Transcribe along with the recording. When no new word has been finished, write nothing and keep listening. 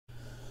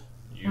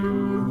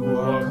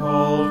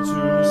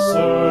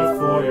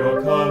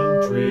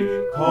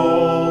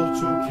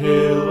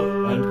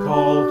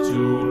called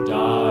to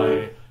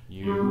die.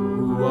 You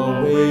who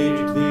await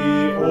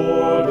the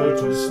order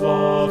to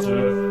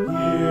slaughter,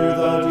 hear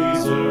the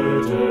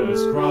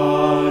deserters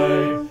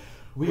cry.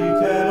 We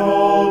can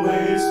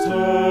always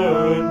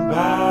turn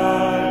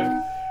back.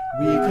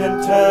 We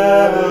can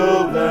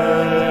tell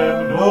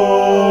them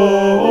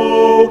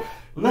no.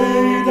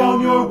 Lay down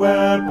your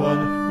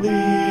weapon,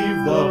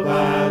 leave the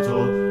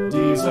battle,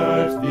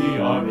 desert the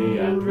army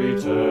and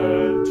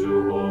return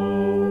to home.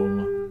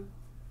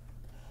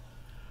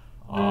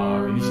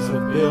 Armies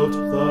have built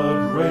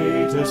the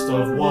greatest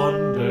of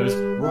wonders,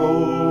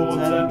 roads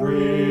and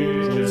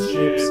bridges,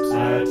 ships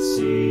at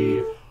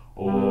sea.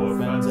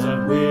 Orphans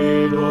and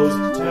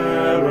widows,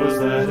 terrors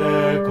that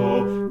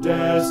echo,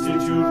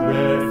 destitute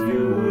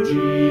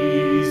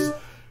refugees.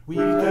 We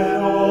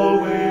can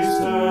always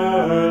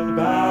turn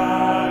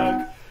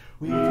back.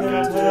 We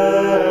can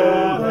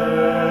tell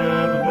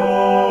them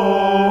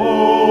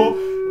no.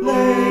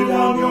 Lay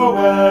down your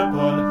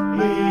weapon,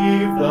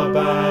 leave the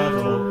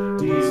battle,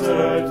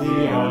 desert the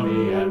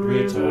army and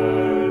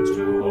return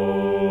to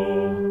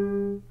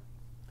home.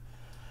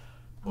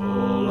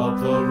 Pull up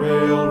the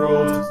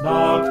railroads,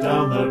 knock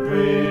down the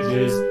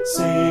bridges,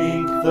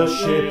 sink the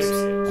ships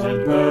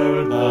and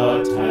burn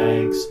the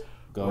tanks.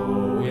 Go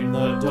in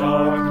the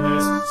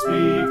darkness,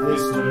 speak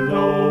this to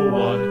no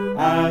one,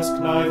 ask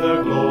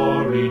neither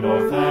glory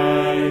nor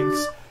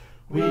thanks.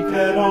 We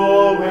can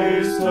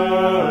always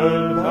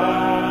turn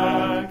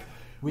back.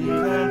 We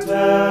can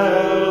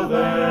tell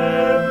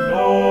them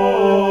no.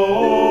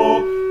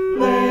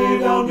 Lay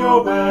down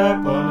your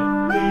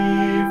weapon,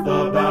 leave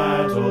the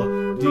battle,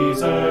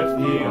 desert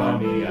the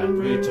army and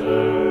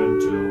return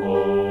to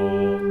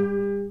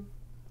home.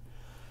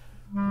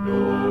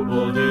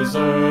 Noble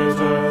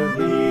deserter,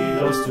 lead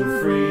us to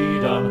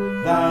freedom,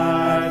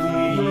 that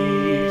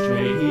each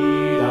may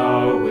heed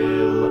our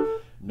will.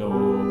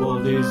 Noble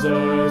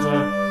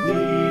deserter,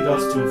 lead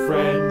us to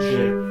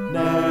friendship,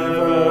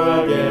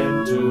 never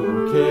again to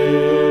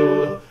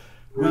kill.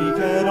 We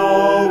can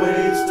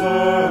always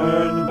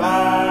turn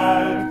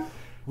back.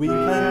 We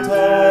can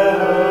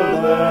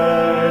tell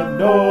them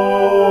no.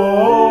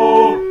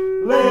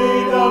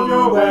 Lay down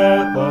your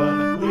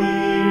weapon,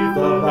 leave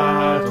the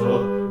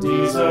battle,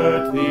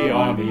 desert the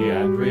army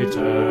and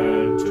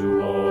return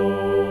to home.